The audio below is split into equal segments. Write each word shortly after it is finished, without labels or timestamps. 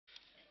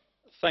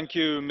Thank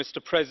you,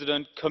 Mr.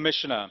 President,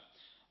 Commissioner.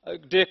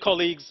 Dear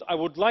colleagues, I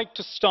would like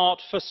to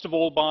start, first of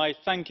all, by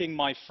thanking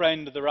my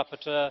friend, the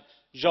rapporteur,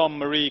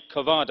 Jean-Marie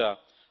Cavada,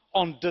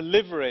 on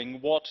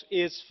delivering what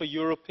is, for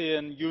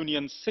European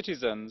Union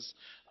citizens,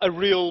 a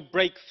real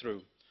breakthrough.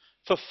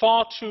 For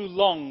far too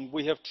long,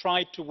 we have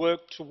tried to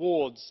work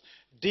towards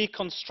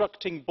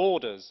deconstructing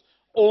borders,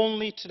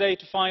 only today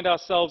to find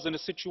ourselves in a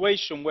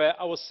situation where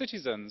our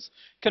citizens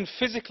can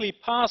physically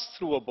pass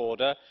through a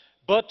border,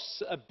 but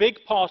a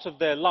big part of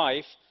their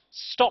life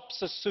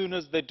stops as soon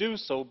as they do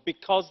so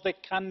because they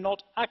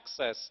cannot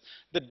access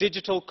the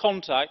digital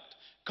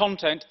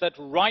content that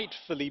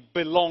rightfully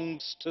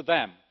belongs to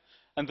them.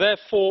 And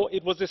therefore,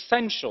 it was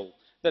essential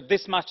that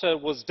this matter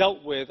was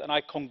dealt with, and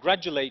I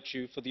congratulate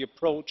you for the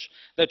approach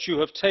that you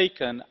have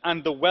taken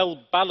and the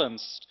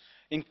well-balanced,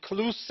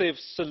 inclusive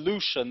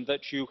solution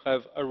that you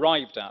have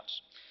arrived at.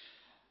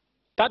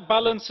 That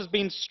balance has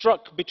been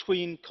struck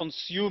between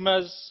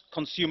consumers,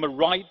 consumer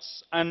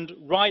rights and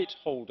right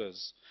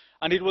holders,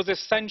 and it was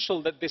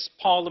essential that this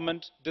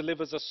Parliament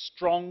delivers a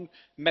strong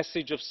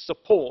message of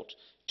support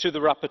to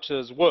the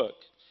rapporteur's work.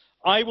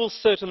 I will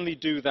certainly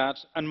do that,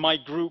 and my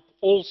group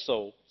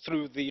also,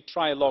 through the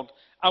trilogue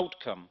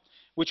outcome,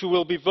 which we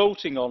will be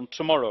voting on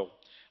tomorrow.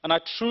 And I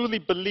truly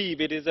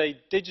believe it is a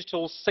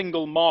digital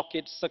single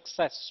market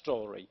success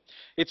story.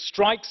 It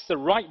strikes the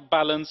right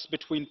balance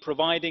between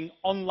providing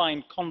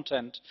online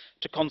content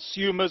to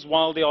consumers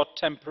while they are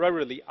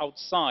temporarily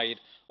outside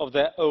of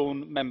their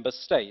own member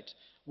state,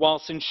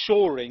 whilst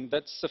ensuring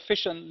that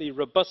sufficiently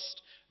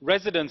robust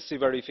residency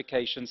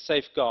verification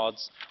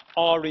safeguards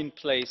are in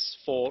place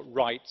for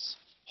rights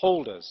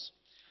holders.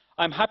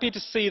 I'm happy to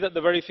see that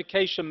the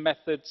verification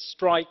methods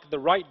strike the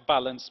right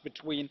balance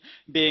between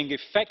being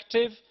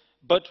effective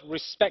but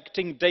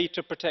respecting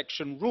data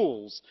protection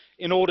rules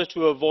in order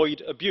to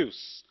avoid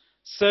abuse.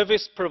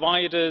 Service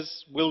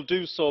providers will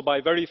do so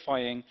by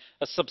verifying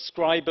a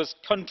subscriber's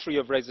country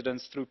of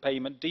residence through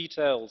payment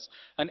details,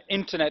 an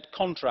internet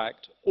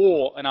contract,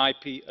 or an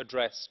IP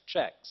address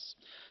checks.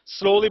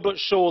 Slowly but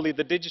surely,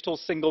 the digital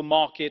single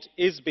market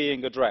is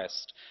being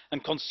addressed,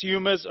 and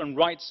consumers and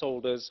rights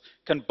holders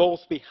can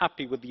both be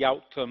happy with the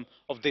outcome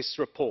of this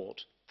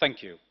report.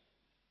 Thank you.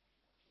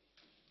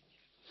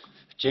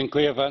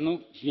 Dziękuję panu.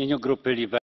 W imieniu grupy